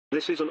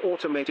This is an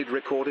automated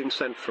recording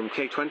sent from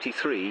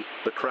K23,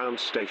 the Crown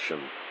Station.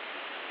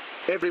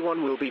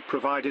 Everyone will be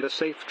provided a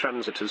safe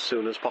transit as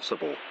soon as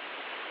possible.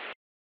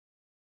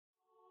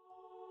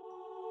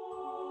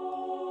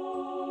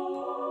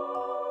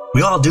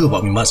 We all do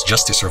what we must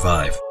just to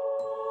survive.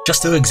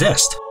 Just to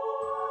exist.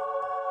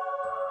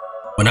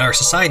 When our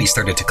society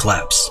started to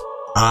collapse,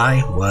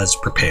 I was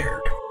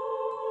prepared.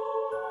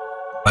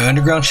 My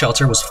underground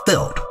shelter was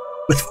filled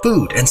with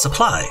food and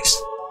supplies.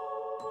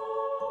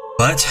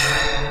 But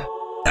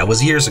that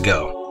was years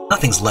ago.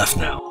 Nothing's left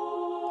now.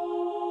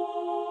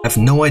 I have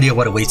no idea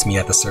what awaits me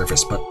at the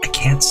surface, but I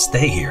can't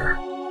stay here.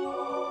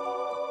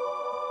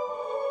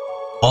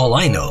 All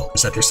I know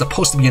is that there's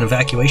supposed to be an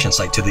evacuation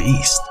site to the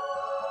east.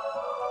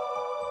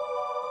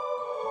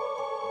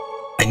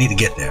 I need to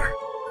get there.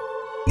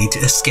 I need to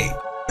escape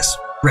this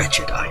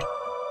wretched island.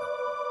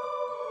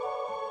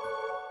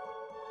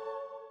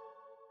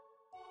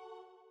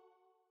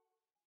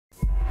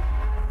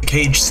 The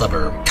cage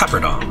suburb,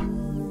 Campfires.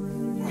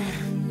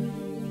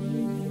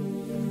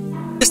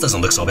 This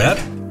doesn't look so bad.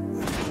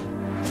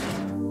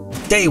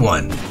 Day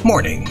 1,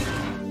 morning.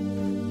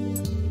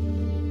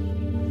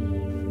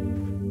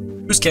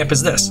 Whose camp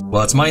is this?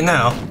 Well, it's mine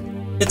now.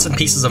 Bits and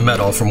pieces of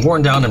metal from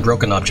worn down and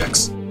broken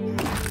objects.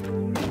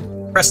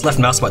 Press left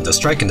mouse button to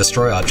strike and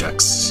destroy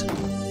objects.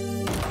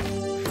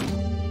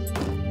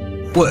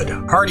 Wood,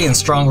 hardy and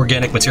strong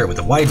organic material with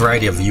a wide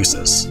variety of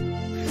uses.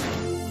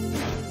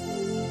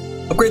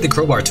 Upgrade the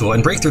crowbar tool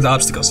and break through the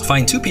obstacles.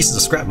 Find 2 pieces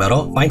of scrap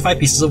metal, find 5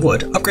 pieces of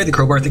wood, upgrade the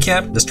crowbar at the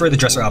camp, destroy the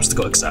dresser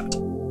obstacle, accept.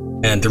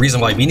 And the reason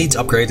why we need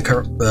to upgrade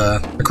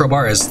the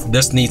crowbar is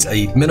this needs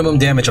a minimum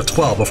damage of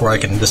 12 before I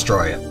can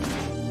destroy it.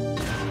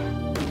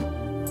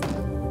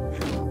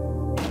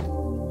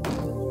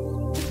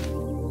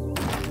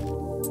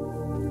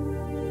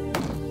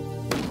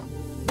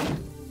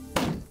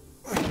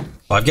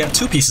 Well, I've got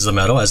 2 pieces of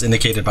metal as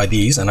indicated by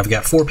these, and I've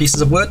got 4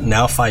 pieces of wood,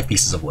 now 5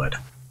 pieces of wood.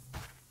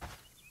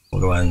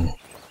 We'll go ahead and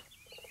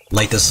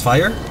light this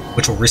fire,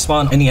 which will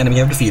respawn any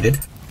enemy I've defeated.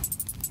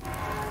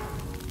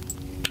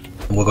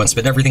 And we'll go and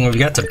spend everything we've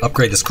got to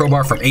upgrade this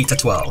crowbar from 8 to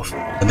 12.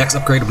 The next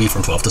upgrade will be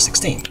from 12 to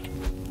 16.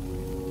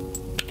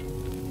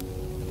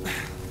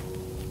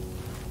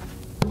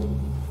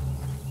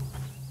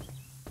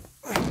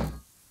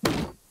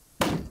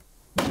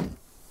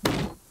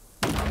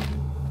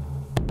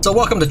 So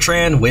welcome to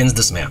Tran Wins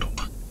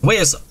Dismantled. The way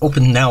is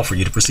open now for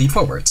you to proceed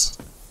forwards.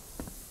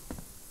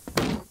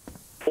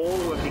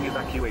 All working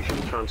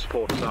evacuation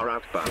transports are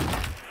outbound.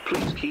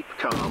 Please keep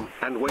calm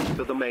and wait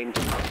for the main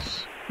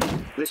device.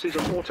 This is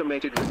an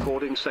automated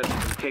recording sent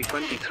from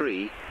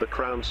K23, the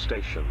Crown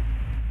Station.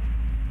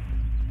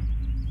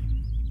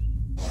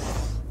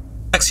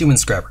 Ex-human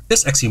scrapper.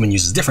 This ex-human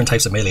uses different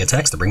types of melee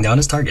attacks to bring down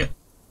his target.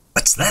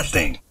 What's that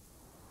thing?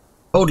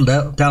 Hold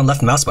down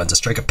left mouse button to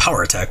strike a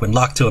power attack when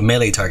locked to a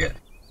melee target.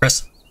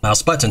 Press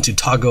mouse button to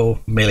toggle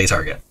melee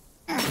target.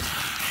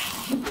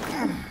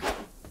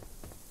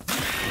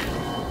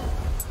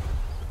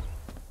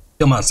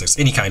 Kill monsters,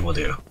 any kind will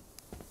do.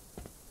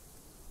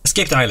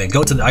 Escape the island.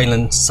 Go to the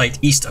island site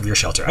east of your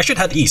shelter. I should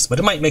head east, but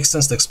it might make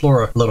sense to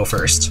explore a little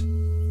first.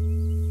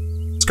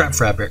 Scrap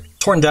fabric.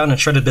 Torn down and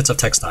shredded bits of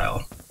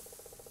textile.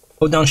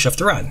 Hold down shift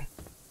to run.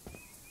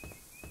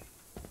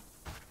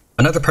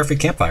 Another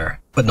perfect campfire,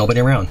 but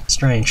nobody around.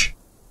 Strange.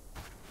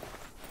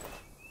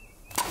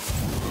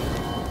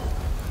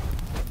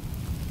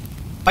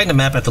 Find a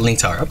map at the link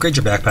tower. Upgrade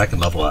your backpack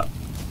and level up.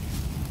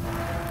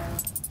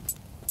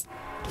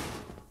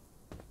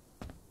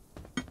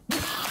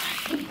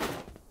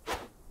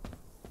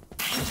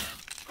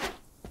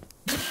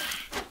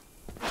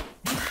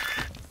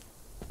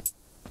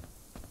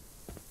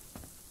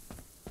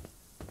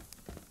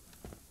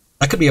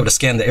 I could be able to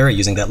scan the area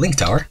using that link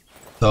tower.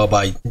 So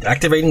by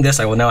activating this,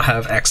 I will now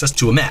have access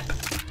to a map.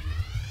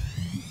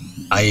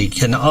 I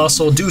can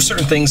also do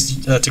certain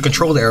things to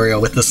control the area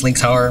with this link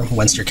tower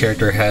once your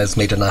character has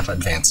made enough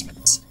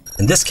advancements.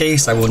 In this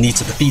case, I will need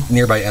to defeat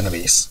nearby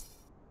enemies.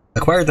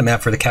 Acquire the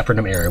map for the Campfires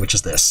area, which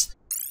is this.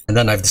 And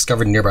then I've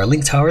discovered nearby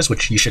link towers,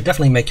 which you should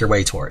definitely make your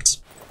way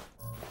towards.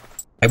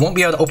 I won't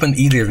be able to open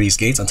either of these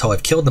gates until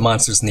I've killed the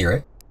monsters near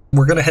it.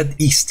 We're gonna head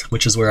east,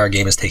 which is where our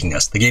game is taking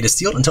us. The gate is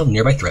sealed until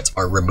nearby threats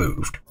are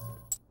removed.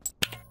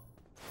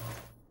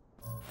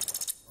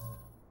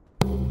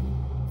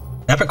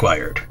 Map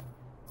acquired.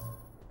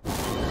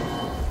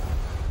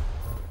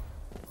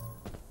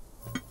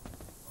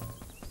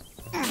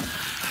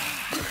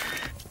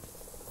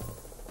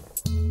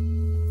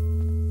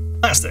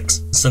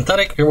 Plastics.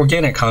 Synthetic or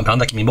organic compound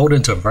that can be molded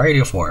into a variety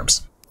of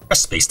forms.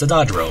 Press space to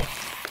dodge roll.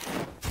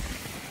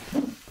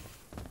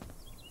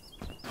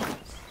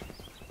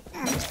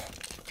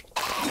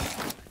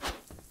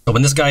 So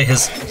when this guy,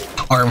 his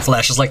arm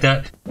flashes like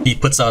that, he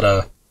puts out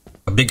a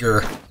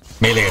bigger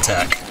melee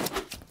attack.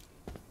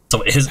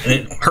 So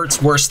it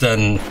hurts worse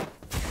than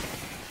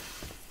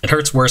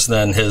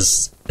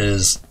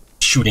his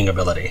shooting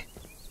ability.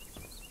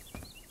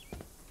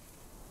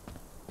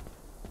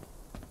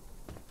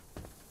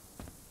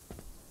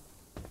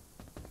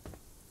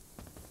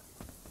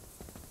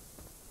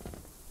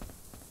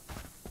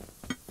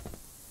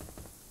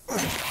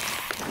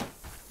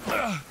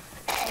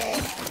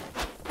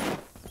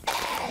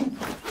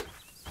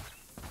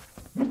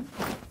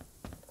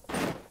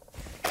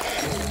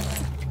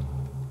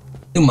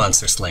 New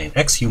monster slain,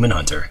 ex-human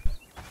hunter.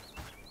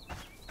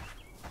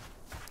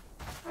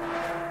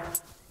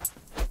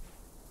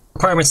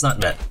 Requirements not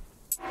met.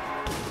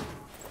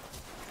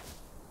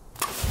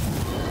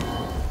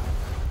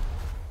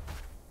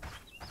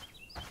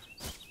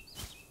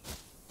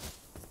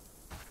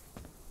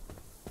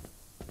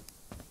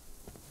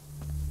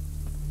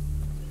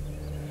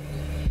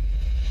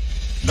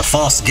 The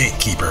False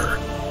Gatekeeper.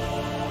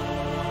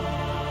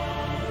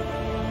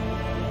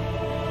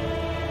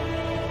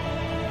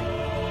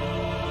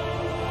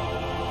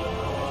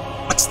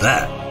 What's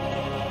that?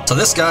 So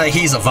this guy,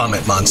 he's a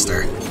vomit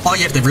monster. All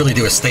you have to really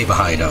do is stay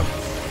behind him.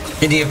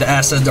 Any of the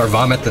acid or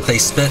vomit that they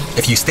spit,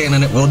 if you stand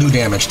in it, will do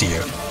damage to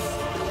you.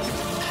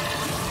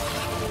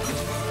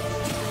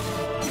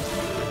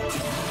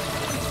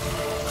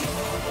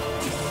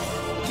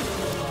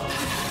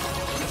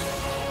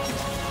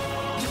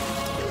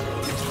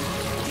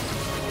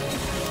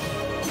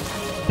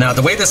 Now,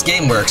 the way this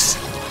game works,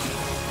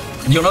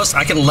 you'll notice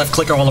I can left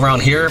click all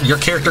around here. Your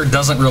character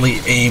doesn't really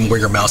aim where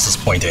your mouse is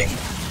pointing,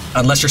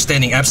 unless you're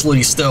standing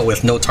absolutely still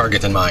with no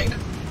target in mind.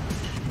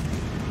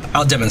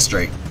 I'll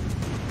demonstrate.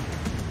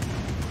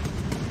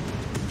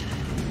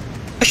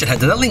 I should head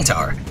to that link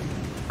tower.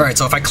 Alright,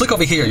 so if I click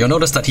over here, you'll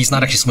notice that he's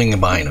not actually swinging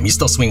behind him. He's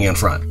still swinging in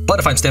front. But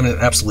if I'm standing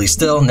absolutely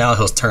still, now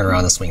he'll turn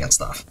around and swing at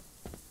stuff.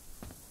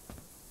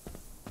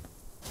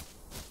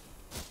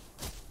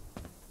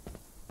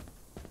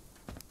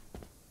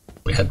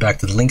 We head back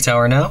to the link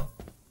tower now.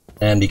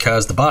 And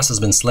because the boss has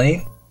been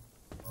slain,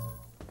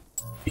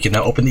 we can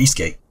now open the east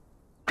gate.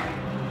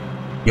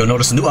 You'll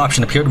notice a new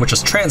option appeared, which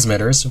is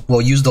transmitters.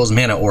 We'll use those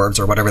mana orbs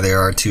or whatever they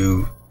are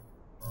to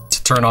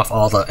turn off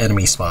all the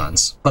enemy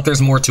spawns. But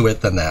there's more to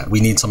it than that.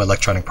 We need some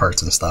electronic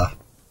parts and stuff.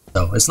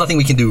 So it's nothing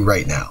we can do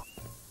right now.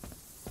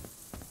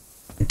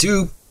 I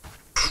do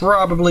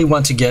probably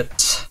want to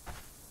get...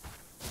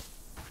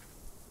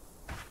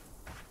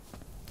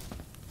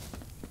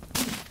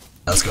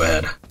 Let's go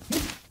ahead.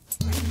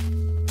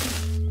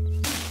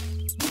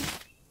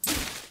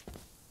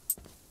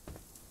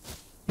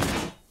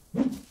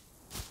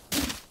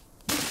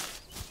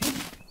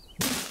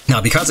 Now,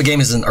 because the game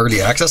is in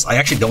early access, I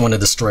actually don't want to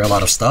destroy a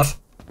lot of stuff,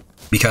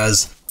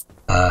 because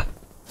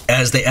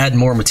as they add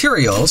more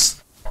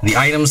materials, the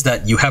items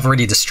that you have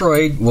already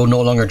destroyed will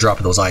no longer drop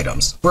those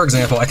items. For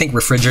example, I think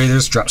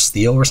refrigerators drop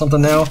steel or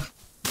something now.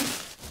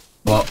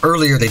 Well,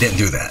 earlier they didn't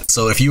do that.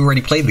 So if you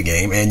already played the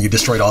game and you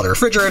destroyed all the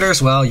refrigerators,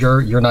 well,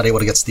 you're not able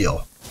to get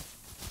steel.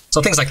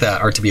 So things like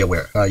that are to be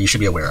aware. You should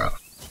be aware of.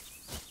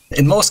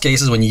 In most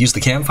cases, when you use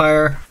the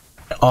campfire,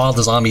 all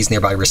the zombies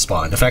nearby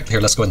respawn. In fact,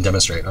 here, let's go ahead and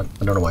demonstrate. I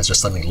don't know why it's just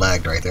suddenly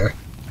lagged right there.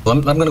 Well,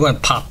 I'm going to go ahead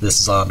and pop this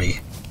zombie.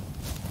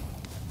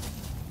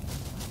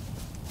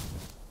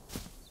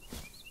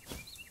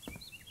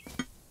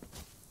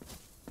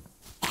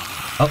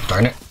 Oh,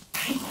 darn it.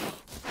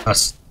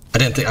 I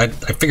didn't think, I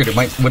figured it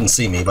wouldn't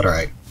see me, but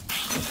alright.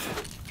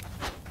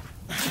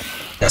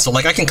 Yeah, so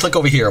like I can click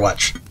over here,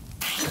 watch.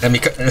 And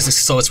because,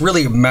 so it's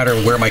really a matter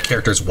of where my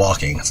character is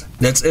walking.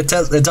 It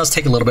does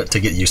take a little bit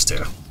to get used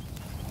to.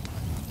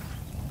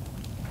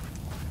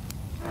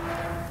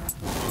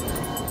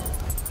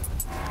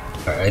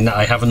 Alright,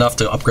 I have enough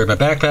to upgrade my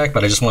backpack,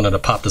 but I just wanted to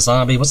pop the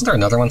zombie. Wasn't there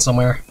another one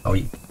somewhere? Oh,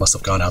 he must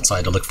have gone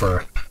outside to look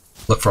for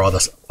all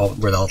this,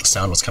 where all the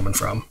sound was coming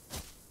from.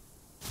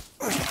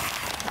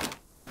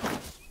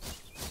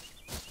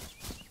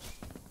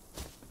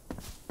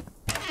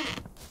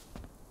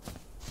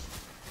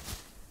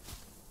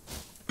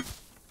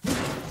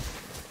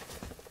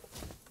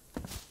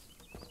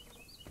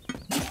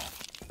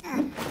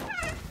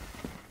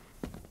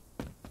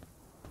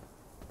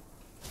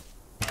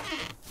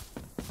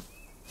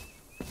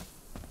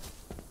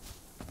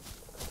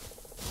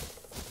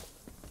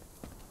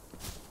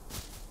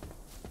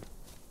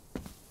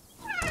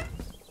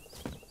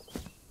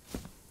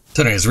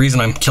 So anyways, the reason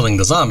I'm killing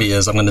the zombie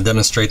is I'm going to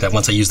demonstrate that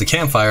once I use the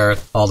campfire,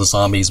 all the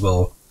zombies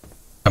will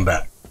come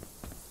back.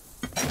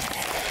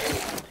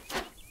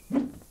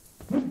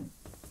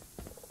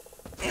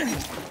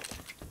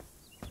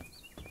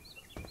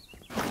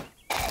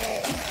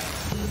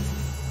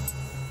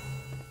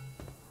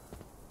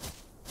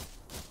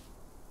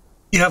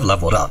 You have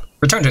leveled up.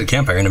 Return to the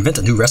campfire and invent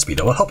a new recipe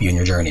that will help you in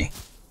your journey.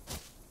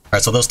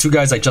 Alright, so those two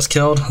guys I just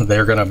killed,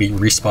 they're going to be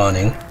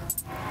respawning.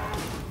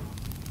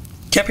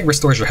 Camping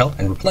restores your health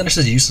and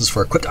replenishes uses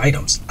for equipped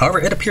items. However,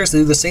 it appears to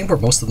do the same for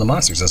most of the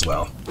monsters as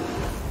well.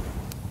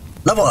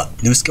 Level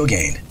up, new skill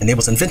gained.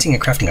 Enables inventing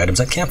and crafting items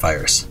at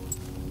campfires.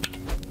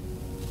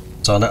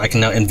 So I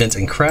can now invent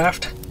and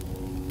craft.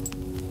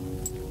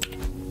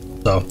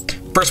 So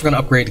first we're going to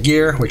upgrade the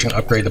gear, we're going to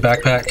upgrade the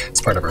backpack.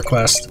 It's part of our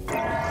quest.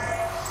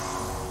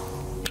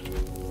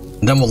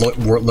 And then we'll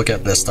look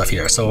at this stuff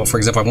here. So for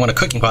example, if I want a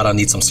cooking pot, I'll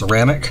need some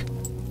ceramic.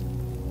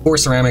 4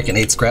 ceramic and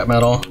 8 scrap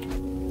metal.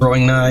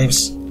 Throwing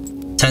knives.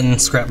 10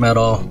 scrap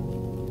metal,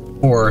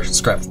 4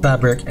 scrap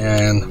fabric,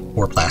 and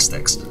 4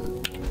 plastics.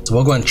 So So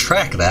we'll go and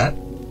track that.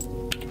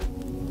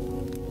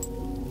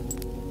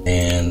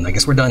 And I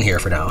guess we're done here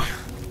for now.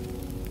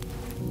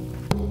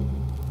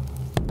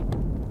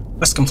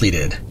 Quest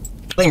completed.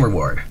 Claim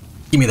reward.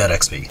 Give me that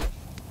XP.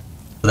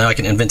 So now I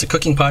can invent a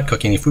cooking pot,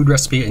 cook any food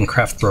recipe, and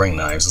craft throwing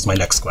knives is my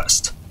next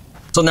quest.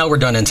 So now we're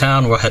done in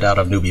town, we'll head out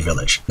of Newbie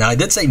Village. Now I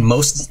did say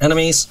most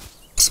enemies,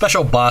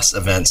 special boss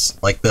events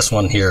like this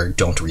one here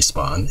don't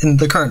respawn in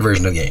the current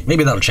version of the game.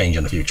 Maybe that'll change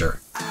in the future.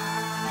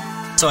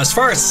 So as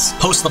far as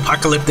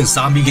post-apocalyptic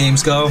zombie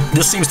games go,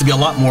 this seems to be a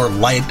lot more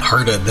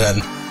light-hearted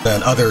than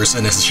others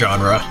in this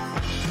genre.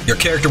 Your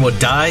character will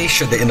die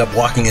should they end up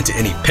walking into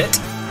any pit,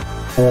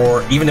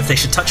 or even if they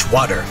should touch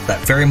water,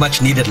 that very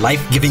much needed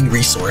life-giving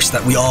resource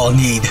that we all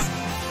need.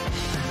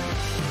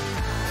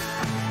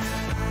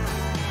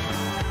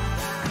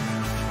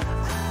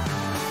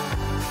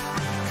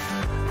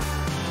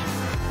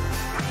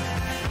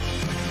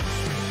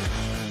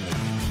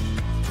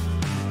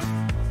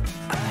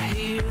 I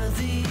hear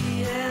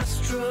the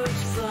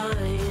asteroids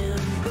flying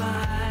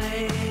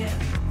by.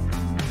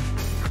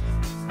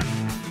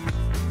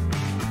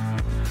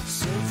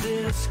 So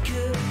this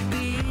could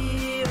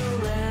be a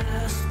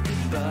last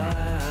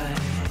goodbye.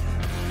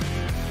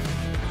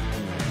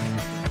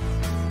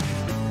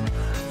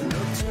 No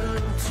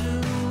time to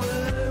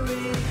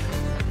worry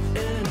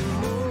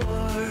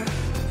anymore.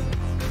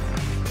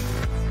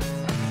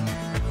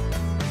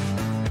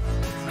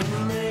 I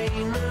may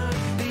not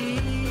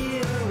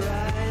be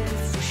alright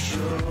for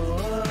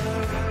sure.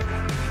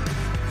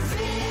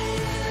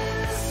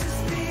 This is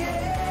the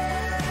end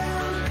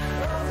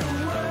of the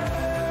world.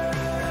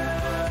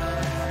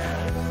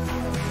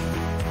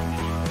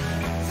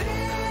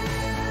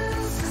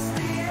 This is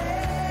the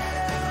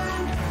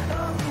end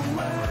of the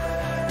world.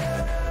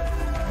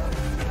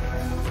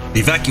 The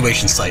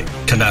evacuation site,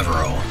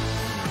 Canaveral.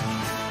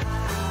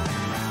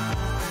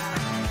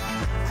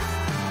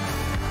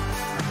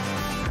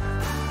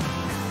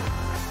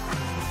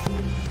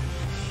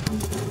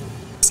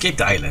 Escape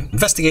the island.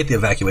 Investigate the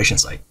evacuation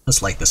site.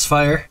 Let's light this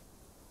fire,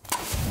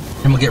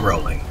 and we'll get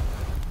rolling.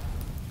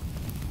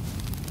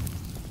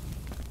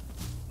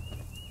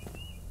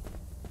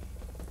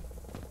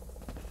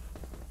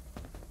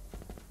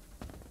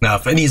 Now,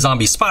 if any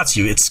zombie spots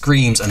you, it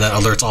screams and then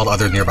alerts all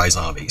other nearby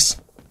zombies.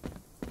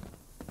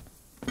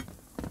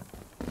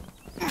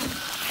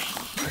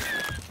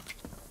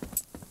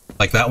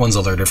 Like that one's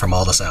alerted from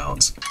all the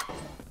sounds.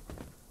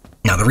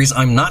 Now, the reason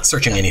I'm not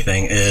searching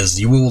anything is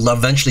you will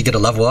eventually get a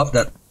level up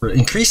that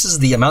increases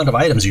the amount of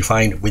items you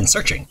find when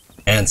searching.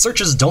 And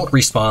searches don't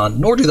respawn,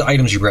 nor do the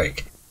items you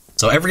break.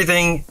 So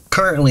everything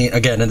currently,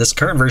 again, in this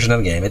current version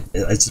of the game,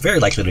 it's very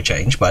likely to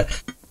change, but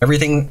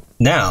everything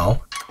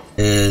now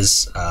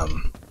is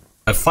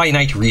a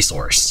finite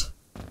resource.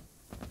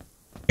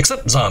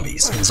 Except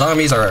zombies.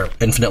 Zombies are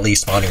infinitely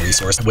spawning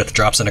resource with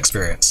drops in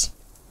experience.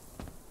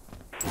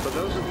 For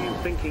those of you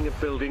thinking of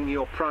building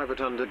your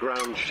private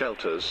underground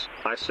shelters,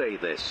 I say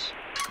this.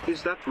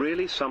 Is that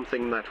really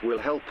something that will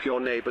help your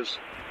neighbors?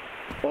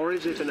 Or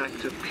is it an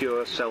act of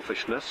pure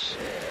selfishness?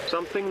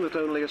 Something that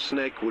only a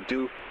snake would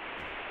do?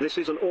 This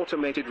is an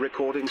automated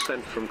recording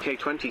sent from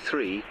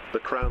K23, the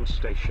Crown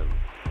Station.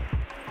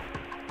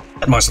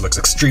 That monster looks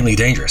extremely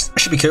dangerous. I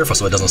should be careful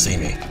so it doesn't see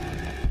me.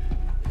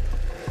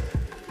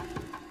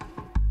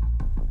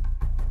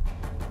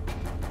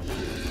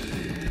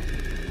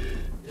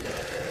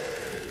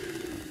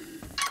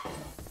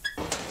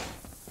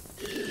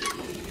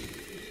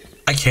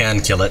 I can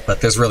kill it, but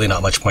there's really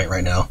not much point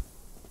right now.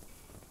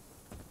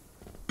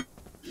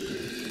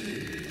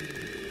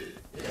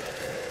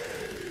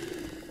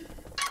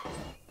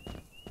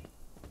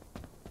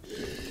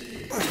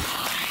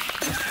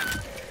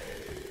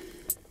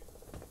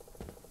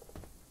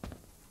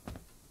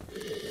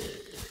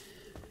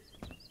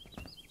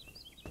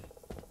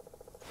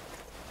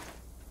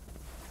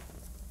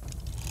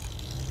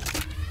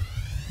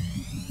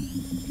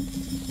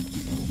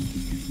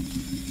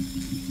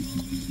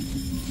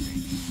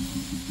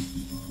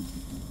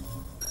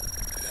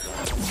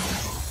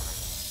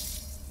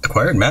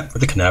 Acquired map for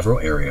the Canaveral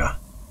area.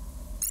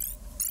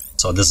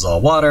 So this is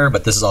all water,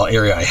 but this is all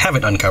area I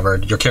haven't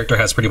uncovered. Your character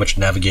has pretty much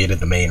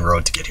navigated the main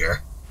road to get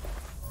here.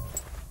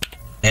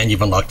 And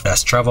you've unlocked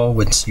fast travel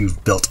once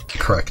you've built the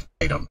correct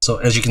item. So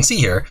as you can see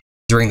here,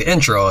 during the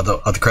intro of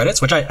the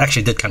credits, which I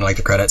actually did kind of like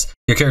the credits,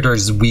 your character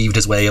has weaved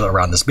his way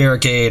around this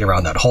barricade,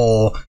 around that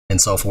hole, and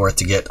so forth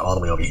to get all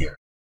the way over here.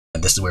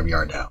 And this is where we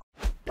are now.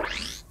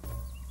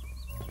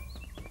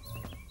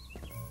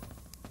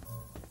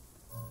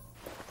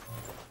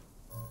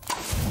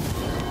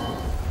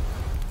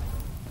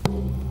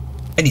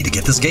 I need to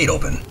get this gate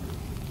open.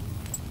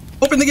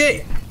 Open the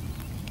gate!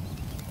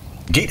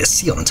 The gate is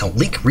sealed until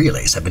link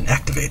relays have been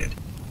activated.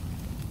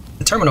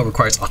 The terminal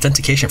requires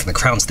authentication from the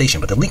Crown Station,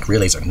 but the link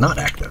relays are not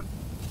active.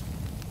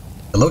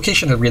 The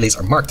location of the relays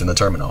are marked in the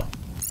terminal.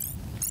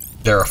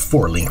 There are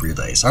 4 link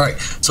relays.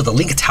 Alright, so the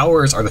link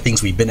towers are the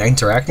things we've been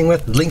interacting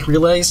with. The link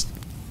relays,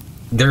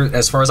 there,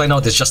 as far as I know,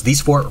 there's just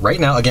these 4 right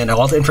now. Again,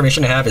 all the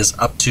information I have is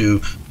up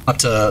to up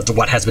to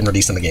what has been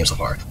released in the game so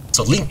far.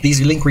 So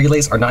these link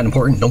relays are not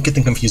important. Don't get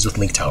them confused with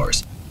link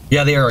towers.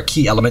 Yeah, they are a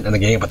key element in the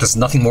game, but there's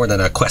nothing more than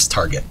a quest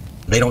target.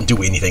 They don't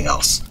do anything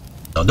else.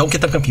 So don't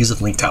get them confused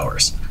with link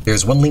towers.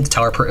 There's one link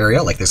tower per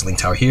area, like there's a link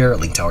tower here, a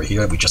link tower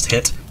here, we just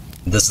hit.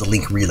 And this is a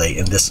link relay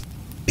in this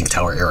link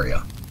tower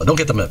area. So don't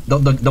get them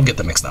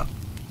mixed up.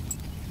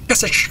 I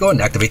guess I should go and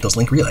activate those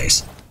link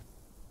relays.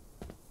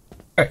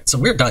 Alright, so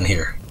we're done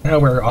here. Now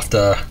we're off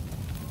to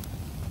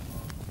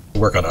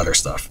work on other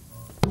stuff.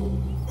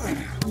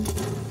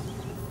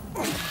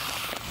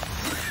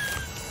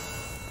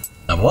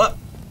 Level up.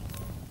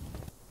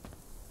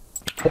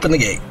 Open the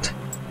gate.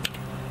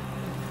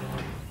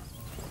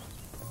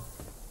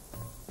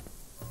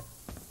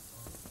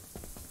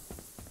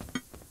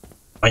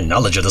 My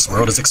knowledge of this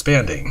world is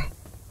expanding.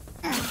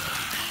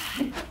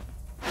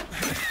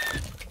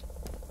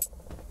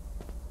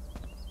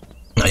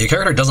 Now, your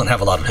character doesn't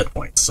have a lot of hit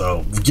points,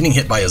 so getting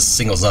hit by a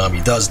single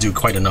zombie does do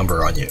quite a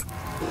number on you.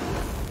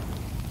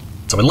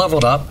 So we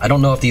leveled up. I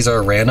don't know if these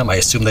are random. I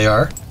assume they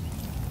are.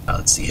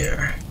 Let's see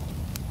here.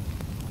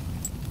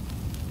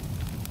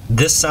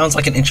 This sounds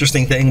like an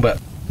interesting thing,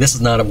 but this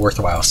is not a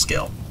worthwhile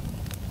skill.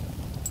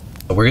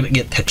 But we're gonna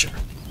get picture.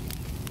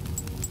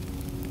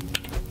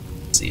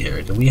 See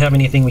here, do we have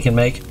anything we can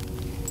make?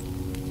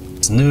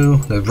 It's new.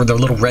 The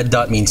little red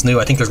dot means new.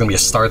 I think there's going to be a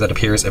star that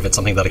appears if it's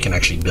something that I can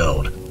actually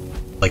build,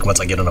 like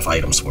once I get enough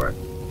items for it.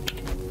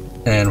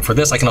 And for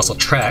this I can also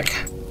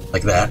track,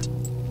 like that.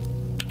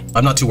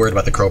 I'm not too worried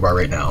about the crowbar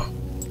right now.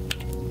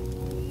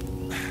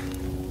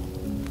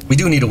 We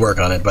do need to work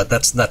on it, but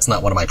that's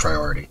not one of my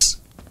priorities.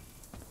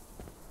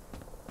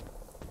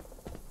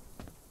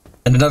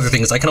 And another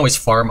thing is I can always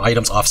farm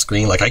items off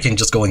screen, like I can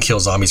just go and kill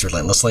zombies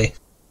relentlessly.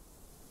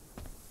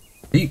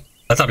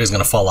 I thought he was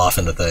going to fall off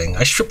in the thing.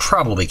 I should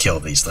probably kill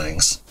these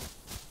things.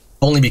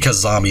 Only because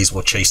zombies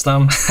will chase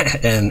them,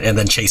 and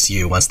then chase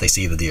you once they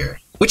see the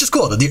deer. Which is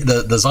cool,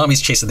 the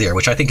zombies chase the deer,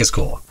 which I think is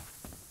cool.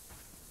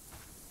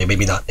 Okay,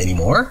 maybe not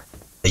anymore?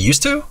 They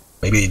used to?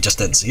 Maybe they just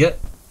didn't see it?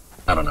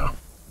 I don't know.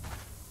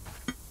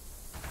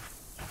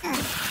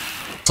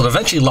 So to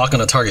eventually lock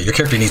on a target, your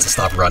character needs to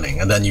stop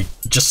running, and then you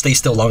just stay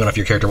still long enough,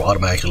 your character will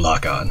automatically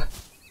lock on.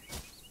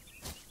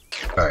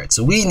 Alright,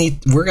 so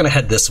we're gonna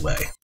head this way.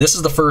 This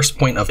is the first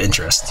point of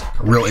interest,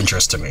 real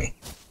interest to me.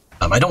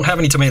 I don't have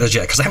any tomatoes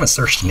yet, because I haven't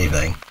searched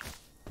anything.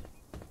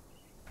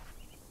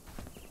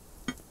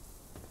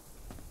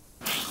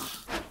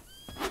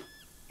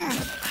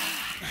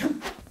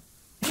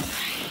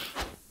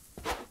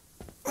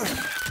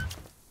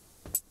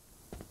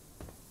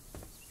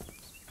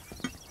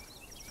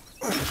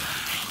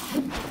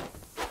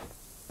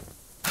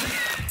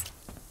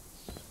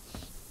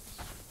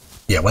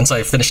 Yeah, once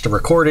I finish the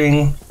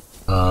recording,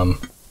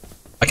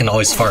 I can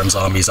always farm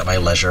zombies at my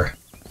leisure.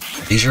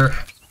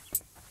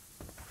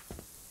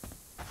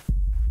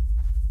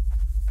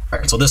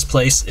 Alright, so this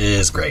place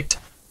is great.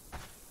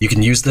 You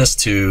can use this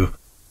to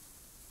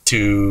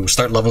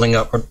start leveling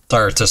up,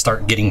 or to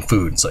start getting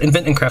food. So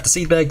invent and craft a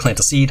seed bag, plant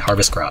a seed,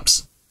 harvest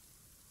crops.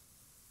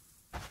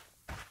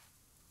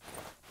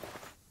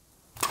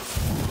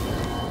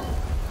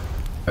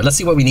 Alright, let's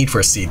see what we need for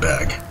a seed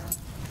bag.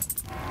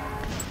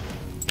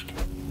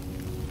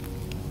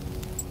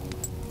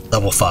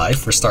 Level 5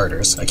 for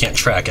starters. I can't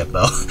track it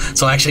though.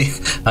 So actually,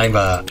 I've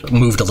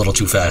moved a little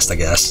too fast, I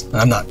guess.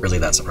 I'm not really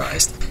that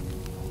surprised.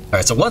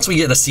 Alright, so once we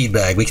get a seed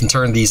bag, we can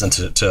turn these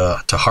into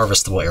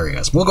harvestable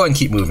areas. We'll go ahead and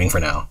keep moving for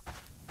now.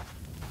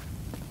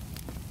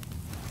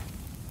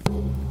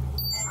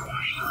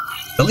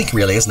 The link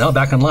relay is now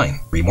back online.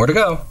 3 more to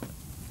go.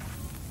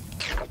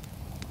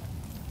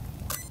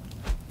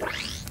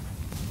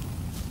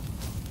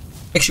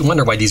 Makes you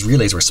wonder why these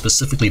relays were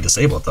specifically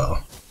disabled though.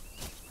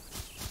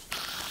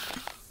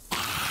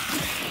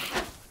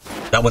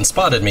 That one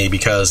spotted me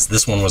because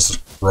this one was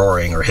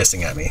roaring or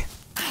hissing at me.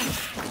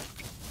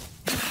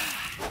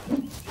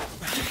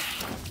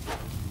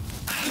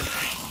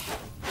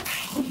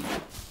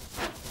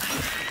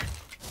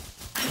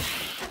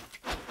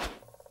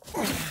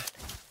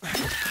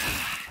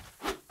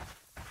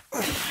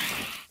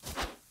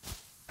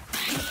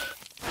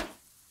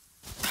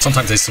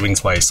 Sometimes they swing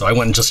twice, so I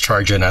wouldn't just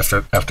charge in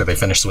after they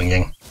finish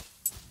swinging.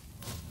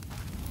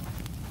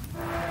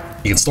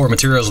 You can store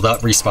materials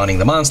without respawning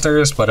the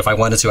monsters, but if I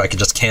wanted to, I could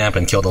just camp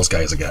and kill those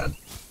guys again.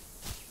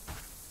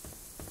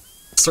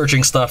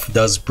 Searching stuff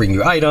does bring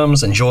you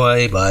items and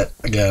joy, but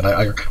again,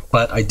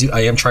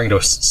 I am trying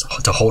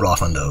to hold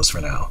off on those for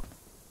now.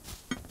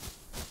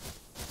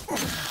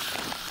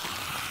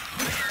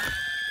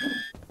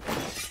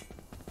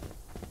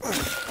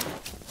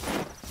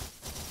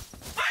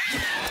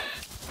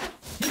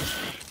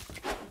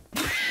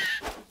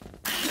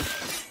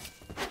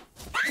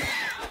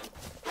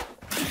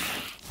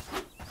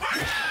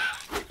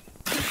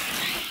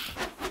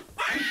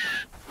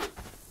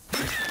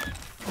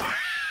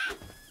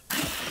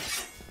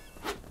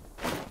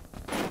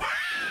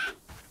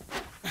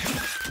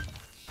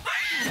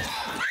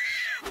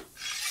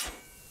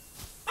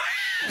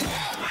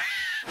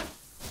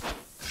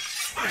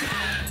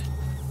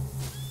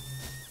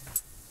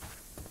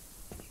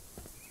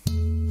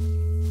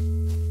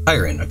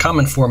 Iron, a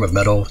common form of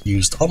metal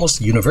used almost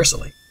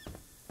universally.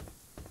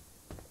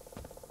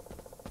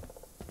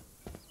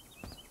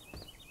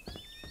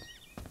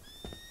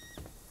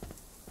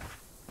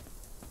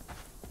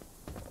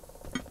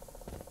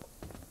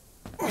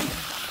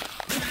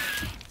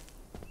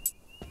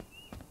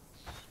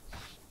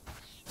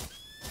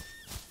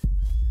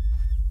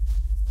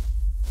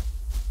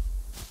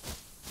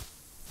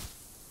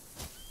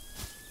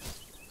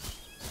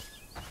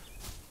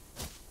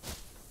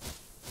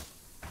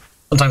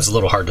 Sometimes it's a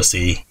little hard to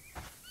see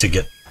to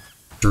get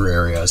through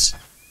areas.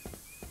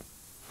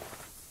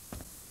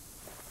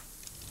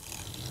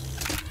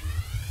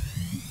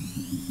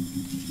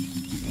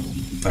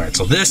 Alright,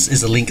 so this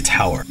is a link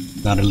tower,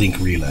 not a link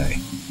relay.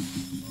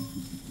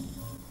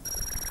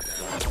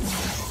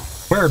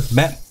 Where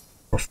map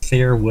or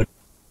Fairwood?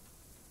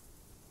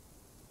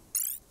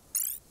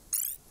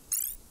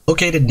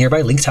 Located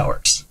nearby link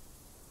towers.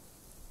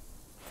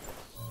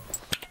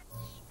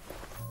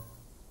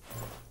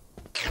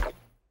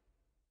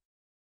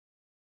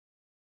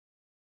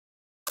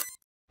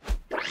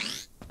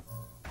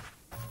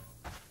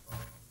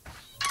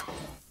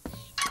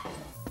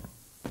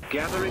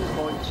 Gathering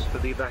points for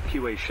the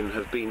evacuation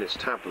have been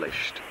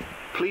established.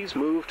 Please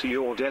move to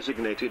your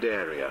designated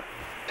area.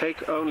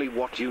 Take only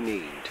what you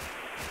need.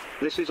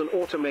 This is an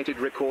automated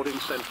recording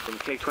sent from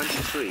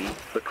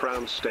K23, the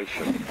Crown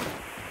Station.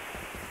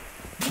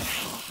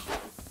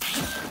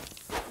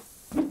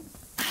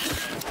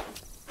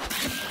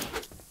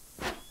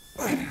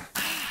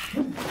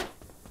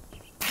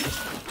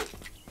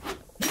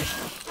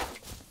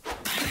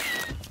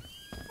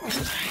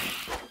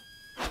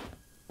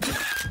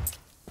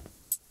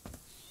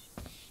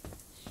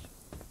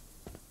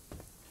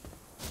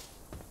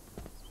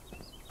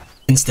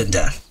 Instant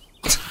death.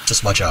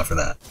 Just watch out for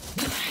that.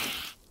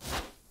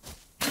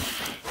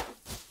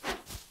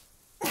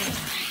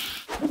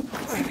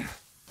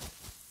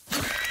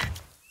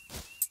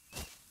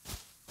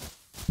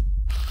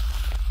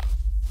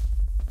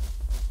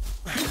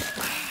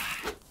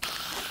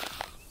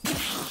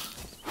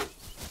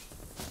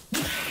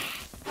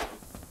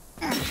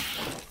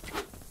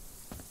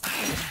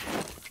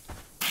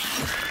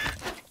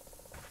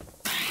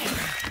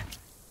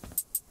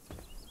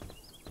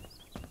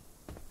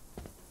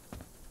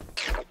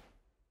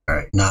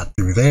 Alright, not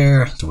through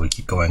there, so we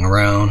keep going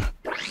around.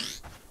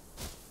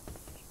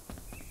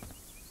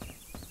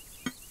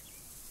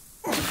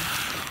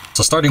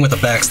 So starting with a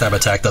backstab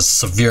attack does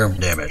severe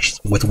damage.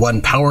 With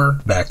one power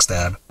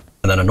backstab,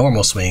 and then a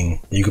normal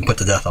swing, you can put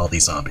to death all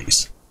these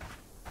zombies.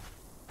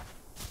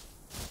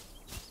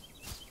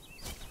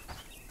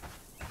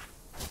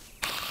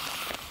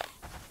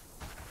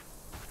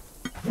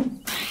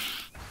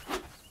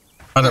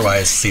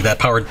 Otherwise, see that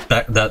power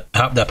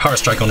that power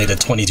strike only did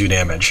 22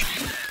 damage.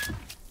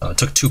 It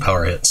took 2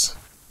 power hits.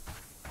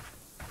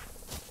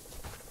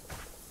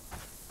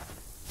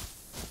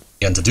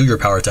 And to do your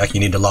power attack, you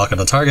need to lock on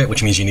the target,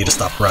 which means you need to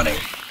stop running.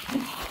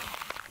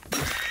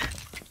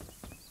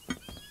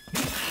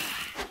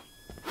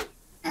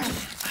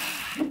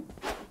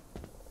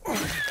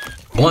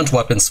 Blunt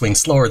weapons swing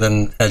slower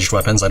than edged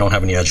weapons. I don't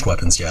have any edged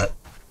weapons yet.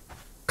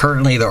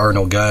 Currently, there are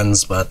no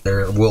guns, but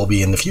there will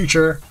be in the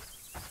future.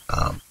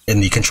 In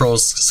the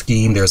controls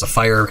scheme, there's a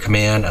fire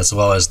command, as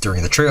well as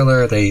during the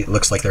trailer,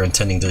 looks like they're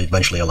intending to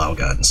eventually allow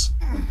guns.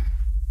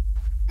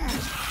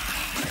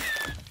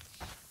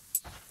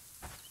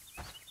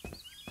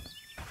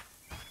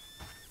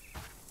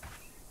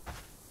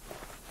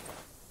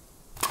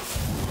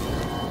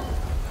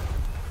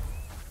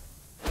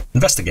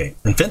 Investigate.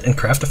 Invent and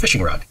craft a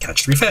fishing rod.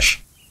 Catch 3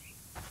 fish.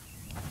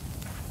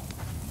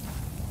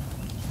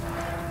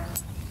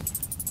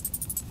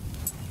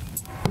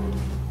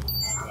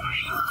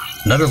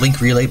 Another link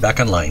relay back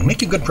online.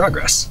 Making good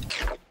progress.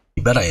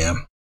 You bet I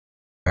am.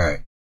 Alright.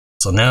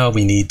 So now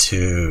we need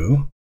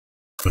to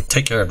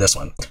take care of this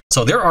one.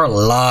 So there are a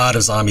lot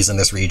of zombies in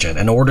this region.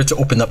 In order to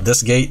open up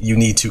this gate, you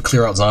need to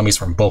clear out zombies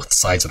from both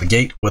sides of the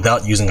gate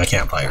without using a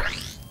campfire.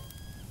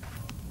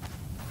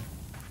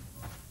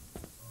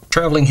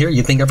 Traveling here,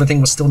 you'd think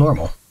everything was still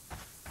normal.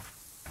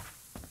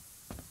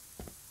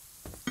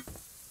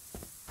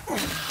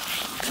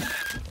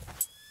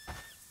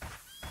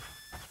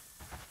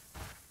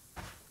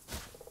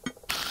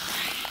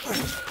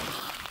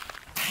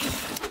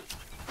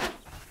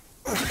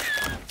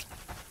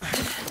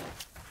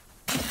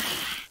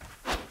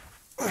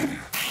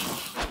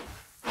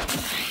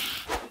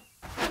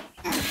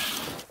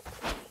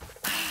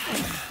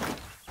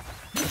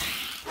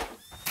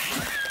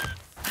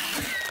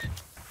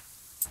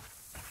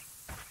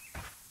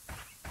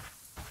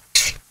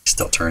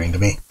 Still turning to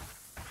me.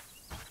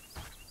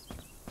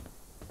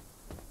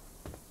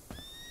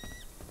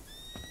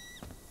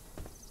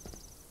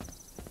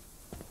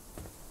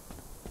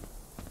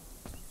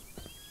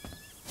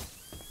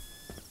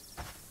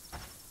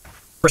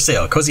 For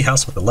sale, cozy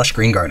house with a lush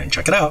green garden.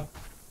 Check it out.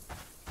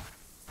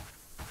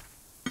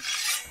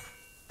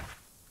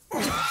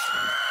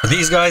 For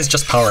these guys,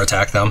 just power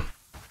attack them.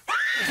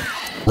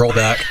 Roll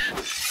back,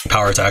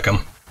 power attack them.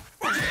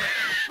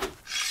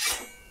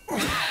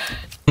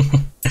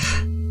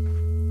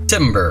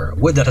 Timber,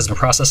 wood that has been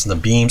processed into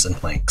beams and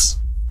planks.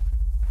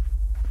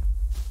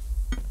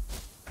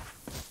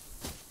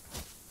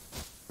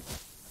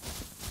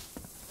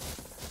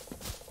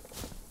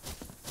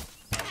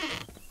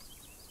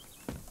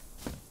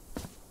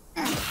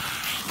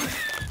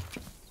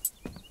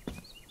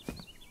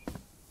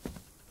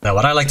 Now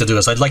what I like to do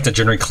is I'd like to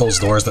generate closed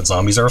doors that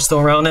zombies are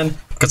still around in,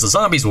 because the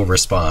zombies will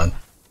respawn,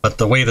 but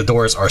the way the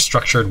doors are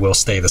structured will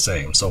stay the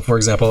same. So for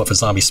example, if a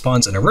zombie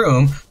spawns in a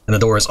room and the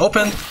door is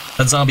open,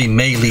 that zombie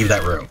may leave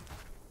that room.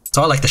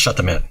 So I like to shut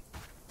them in.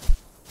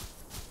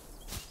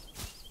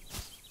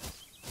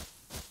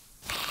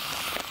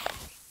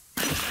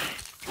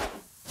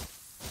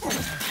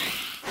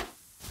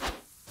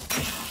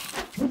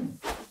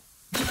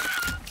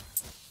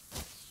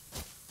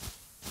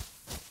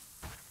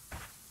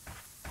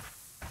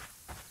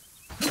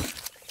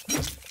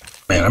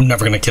 Man, I'm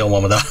never gonna kill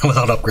one without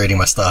upgrading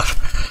my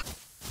stuff.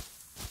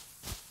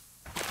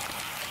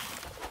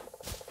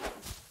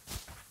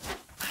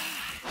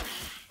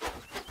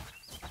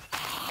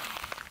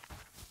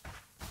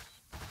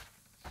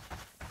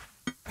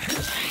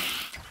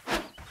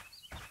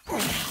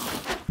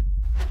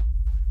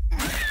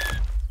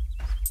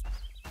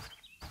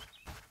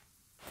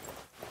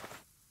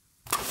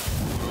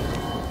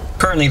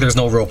 Currently, there's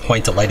no real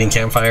point to lighting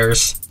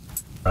campfires.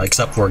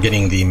 Except for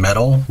getting the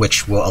medal,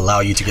 which will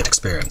allow you to get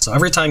experience. So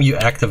every time you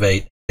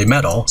activate a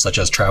medal, such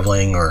as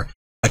traveling or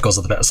echoes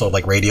of the so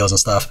like radios and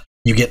stuff,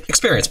 you get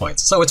experience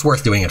points. So it's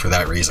worth doing it for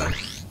that reason.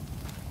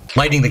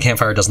 Lighting the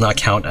campfire does not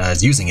count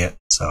as using it,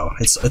 so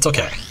it's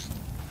okay.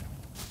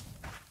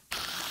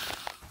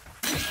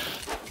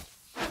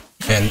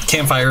 And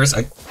campfires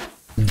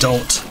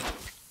don't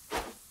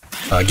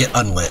get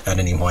unlit at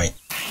any point.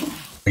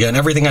 Again,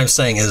 everything I'm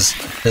saying is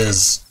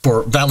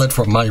valid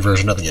for my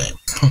version of the game.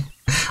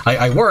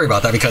 I worry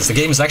about that because the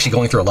game is actually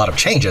going through a lot of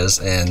changes,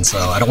 and so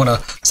I don't want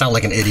to sound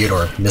like an idiot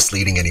or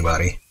misleading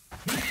anybody.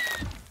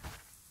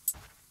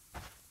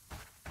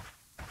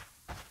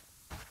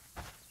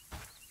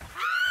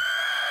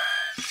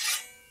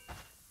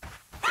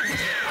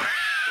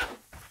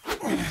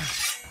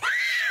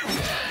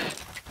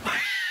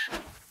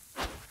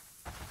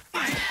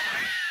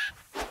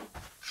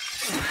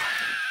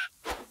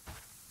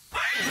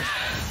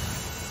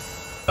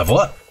 Of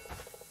what?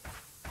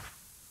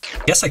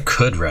 Guess I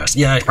could rest.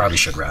 Yeah, I probably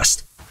should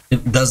rest.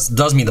 It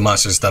does mean the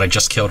monsters that I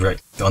just killed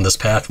right on this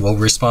path will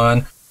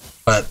respawn,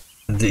 but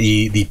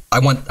I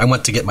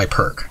want to get my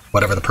perk,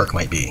 whatever the perk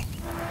might be.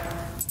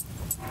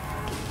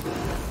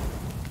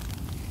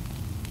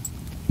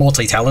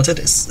 Multi-talented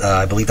is,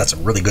 I believe that's a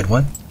really good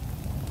one.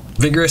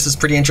 Vigorous is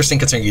pretty interesting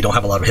considering you don't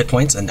have a lot of hit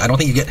points, and I don't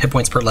think you get hit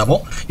points per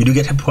level. You do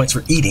get hit points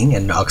for eating,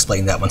 and I'll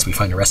explain that once we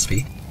find a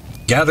recipe.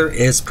 Gather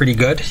is pretty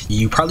good.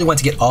 You probably want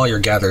to get all your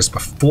gathers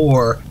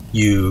before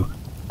you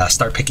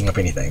start picking up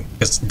anything,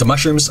 because the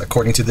mushrooms,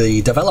 according to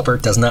the developer,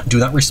 do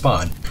not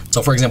respawn.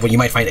 So for example, you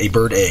might find a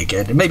bird egg,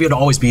 and maybe it'll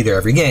always be there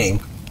every game,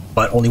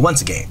 but only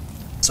once a game.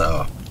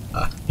 So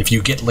if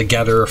you get like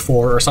gather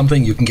 4 or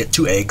something, you can get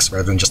 2 eggs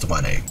rather than just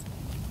 1 egg.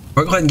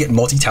 We'll go ahead and get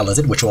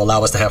multi-talented, which will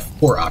allow us to have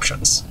 4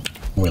 options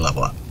when we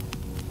level up.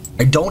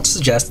 I don't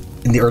suggest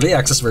in the early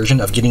access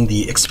version of getting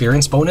the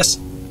experience bonus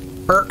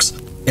perks.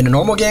 In a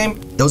normal game,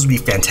 those would be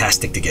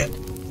fantastic to get.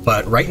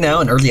 But right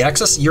now, in early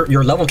access,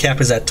 your level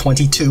cap is at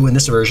 22 in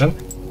this version,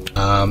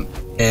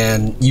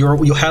 and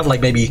you'll have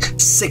like maybe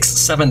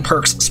 6-7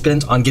 perks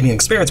spent on getting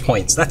experience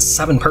points. That's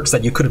 7 perks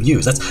that you could have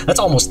used. That's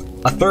almost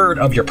a third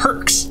of your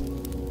perks.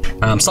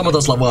 Some of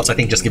those level ups, I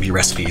think, just give you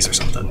recipes or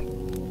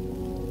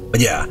something.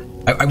 But yeah,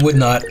 I would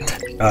not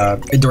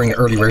during the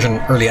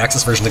early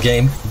access version of the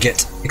game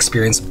get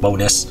experience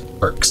bonus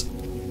perks.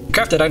 The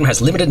crafted item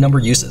has limited number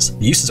of uses.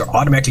 The uses are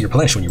automatically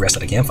replenished when you rest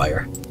at a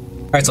campfire.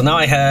 Alright, so now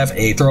I have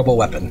a throwable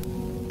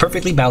weapon.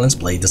 Perfectly balanced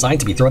blade designed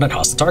to be thrown at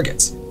hostile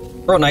targets.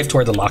 Throw a knife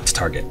toward the locked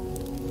target.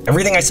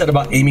 Everything I said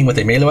about aiming with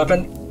a melee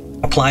weapon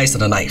applies to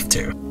the knife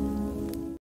too.